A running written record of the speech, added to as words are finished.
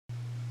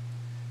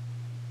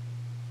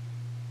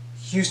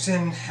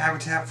Houston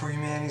Habitat for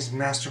Humanity's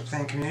master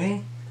plan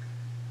community,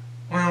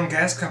 oil and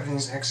gas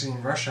companies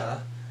exiting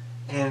Russia,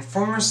 and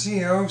former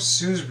CEO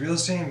sues real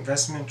estate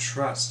investment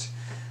trust.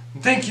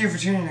 Thank you for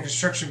tuning in to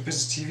Construction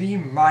Business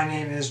TV. My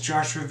name is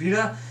Joshua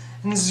Vita,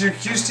 and this is your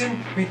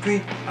Houston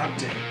Weekly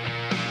Update.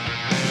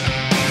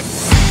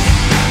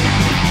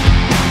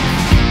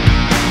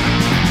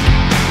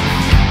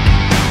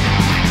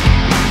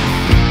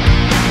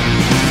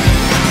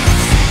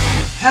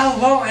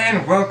 Hello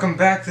and welcome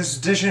back to this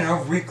edition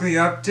of Weekly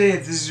Update.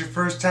 If this is your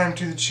first time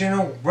to the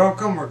channel,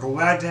 welcome. We're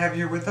glad to have you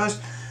here with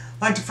us.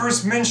 I'd like to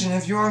first mention,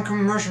 if you own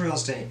commercial real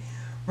estate,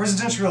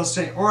 residential real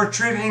estate, or a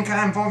trade of any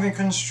kind involving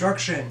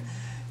construction,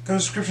 go to the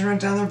description right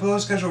down there below,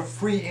 schedule a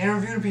free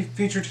interview to be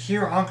featured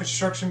here on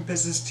Construction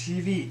Business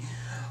TV.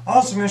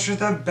 Also make sure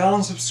that bell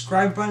and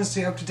subscribe button to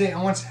stay up to date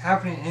on what's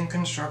happening in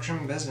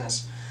construction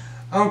business.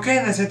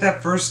 Okay, let's hit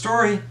that first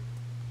story.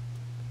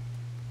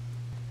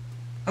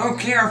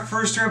 Okay, our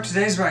first story up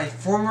today is about a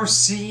former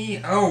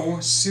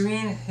CEO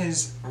suing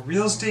his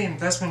real estate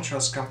investment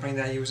trust company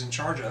that he was in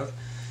charge of.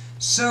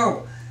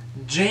 So,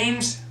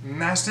 James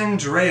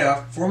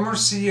Mastandrea, former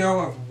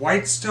CEO of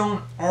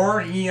Whitestone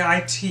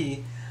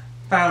REIT,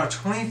 filed a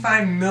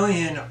 $25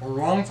 million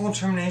wrongful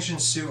termination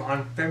suit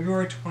on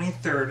February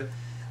 23rd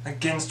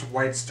against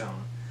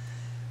Whitestone.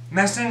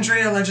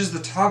 Mastandrea alleges the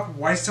top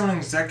Whitestone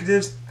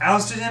executives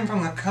ousted him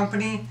from the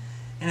company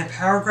in a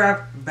power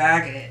grab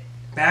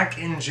back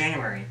in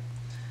January.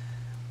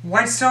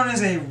 Whitestone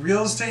is a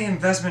real estate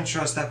investment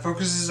trust that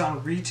focuses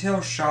on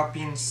retail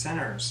shopping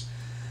centers.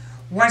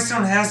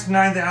 Whitestone has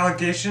denied the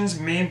allegations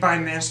made by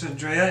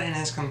Mastandrea in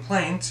his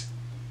complaint.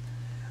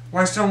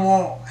 Whitestone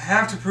will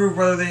have to prove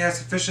whether they have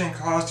sufficient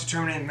cause to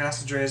terminate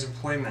Mastandrea's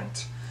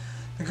employment.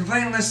 The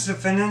complaint lists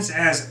defendants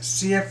as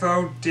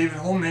CFO David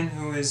Holman,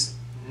 who is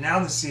now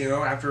the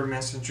CEO after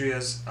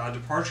Mastandrea's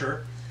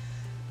departure,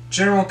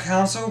 General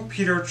Counsel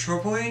Peter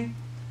Tropoli,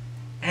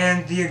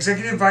 and the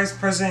Executive Vice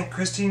President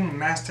Christine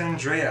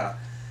Mastandrea.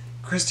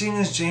 Christine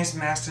is James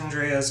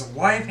Mastandrea's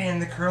wife,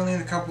 and currently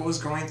the couple is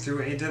going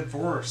through a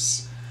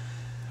divorce.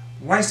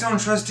 Whitestone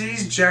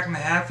trustees Jack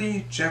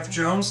Mahaffey, Jeff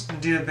Jones,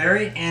 Nadita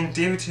Berry, and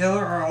David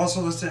Taylor are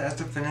also listed as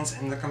defendants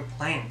in the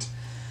complaint.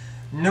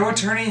 No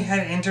attorney had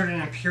entered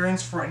an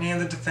appearance for any of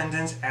the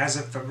defendants as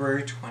of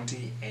February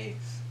 28th.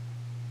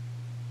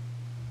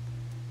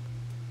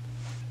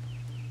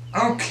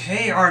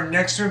 Okay, our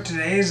next story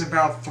today is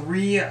about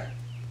three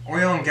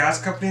oil and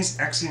gas companies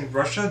exiting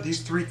Russia.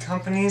 These three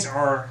companies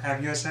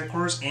have U.S.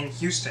 headquarters in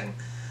Houston.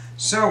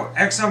 So,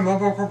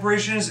 ExxonMobil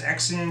Corporation is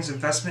exiting its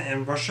investment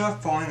in Russia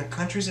following the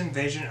country's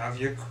invasion of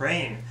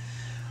Ukraine.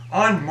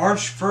 On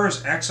March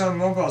 1st,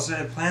 ExxonMobil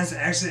said it plans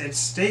to exit its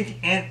stake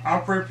and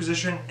operator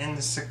position in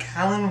the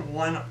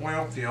Sakhalin-1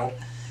 oil field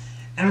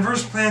and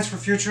reverse plans for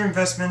future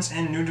investments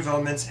and new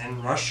developments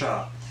in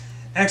Russia.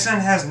 Exxon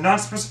has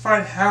not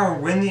specified how or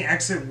when the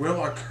exit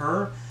will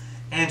occur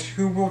and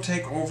who will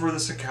take over the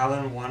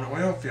Sakhalin-1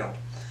 oil field.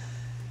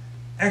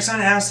 Exxon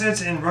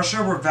assets in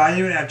Russia were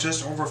valued at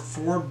just over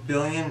 $4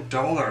 billion.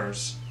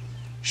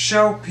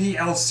 Shell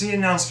plc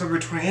announced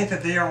February 28th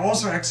that they are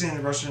also exiting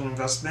the Russian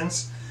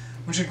investments,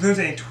 which includes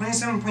a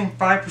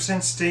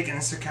 27.5% stake in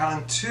the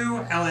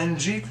Sakhalin-2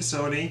 LNG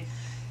facility,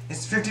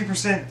 its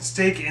 50%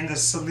 stake in the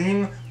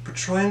Salim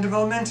petroleum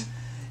development,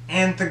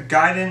 and the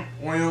Guidon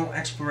oil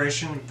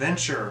exploration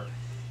venture.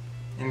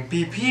 And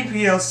BP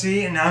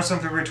plc announced on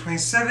February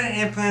 27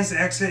 it plans to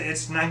exit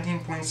its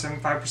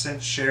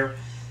 19.75% share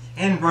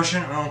in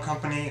Russian oil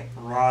company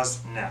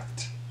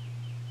Rosneft.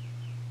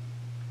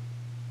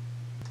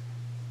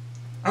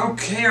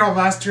 Okay, our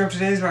last story up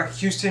today is about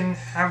Houston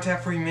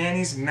Habitat for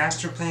Humanity's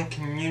master plan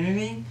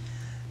community.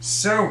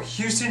 So,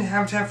 Houston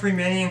Habitat for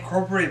Humanity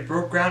Incorporated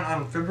broke ground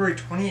on February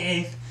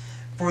 28th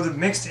for the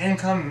mixed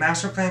income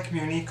master plan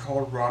community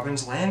called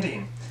Robin's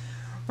Landing.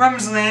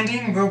 Robin's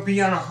Landing will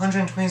be on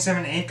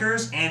 127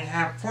 acres and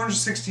have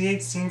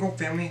 468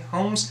 single-family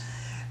homes,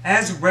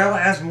 as well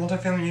as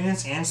multifamily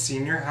units and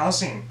senior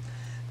housing.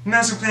 The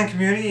master plan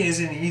community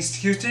is in East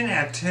Houston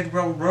at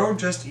Tidwell Road,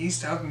 just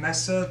east of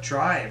Mesa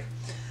Drive.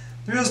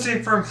 The real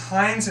estate firm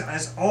Hines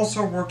is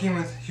also working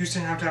with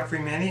Houston Habitat for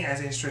Humanity as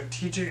a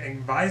strategic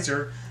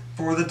advisor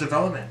for the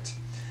development.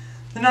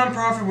 The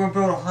nonprofit will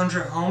build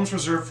 100 homes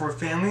reserved for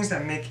families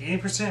that make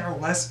 80% or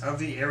less of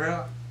the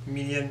area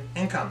median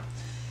income.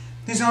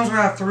 These homes will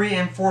have 3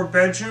 and 4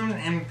 bedrooms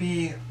and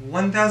be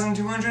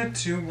 1,200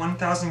 to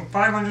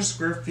 1,500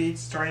 square feet,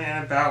 starting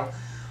at about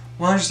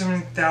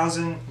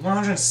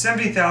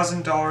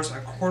 $170,000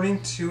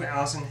 according to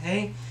Allison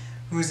Hay,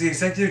 who is the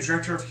Executive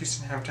Director of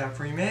Houston Habitat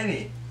for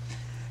Humanity.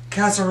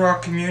 Castle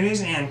Rock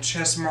Communities and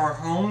Chesmar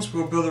Homes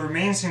will build the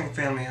remaining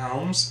single-family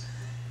homes,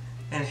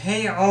 and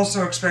Hay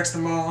also expects the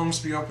model homes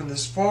to be open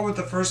this fall, with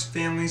the first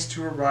families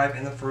to arrive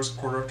in the first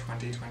quarter of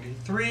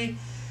 2023.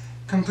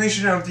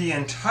 Completion of the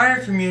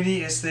entire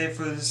community is slated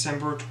for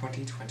December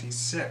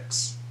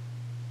 2026.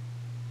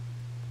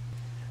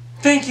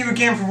 Thank you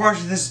again for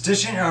watching this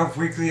edition of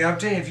Weekly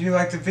Update. If you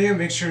liked the video,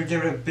 make sure to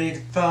give it a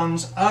big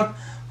thumbs up.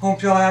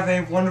 Hope you all have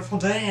a wonderful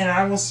day, and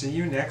I will see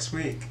you next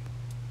week.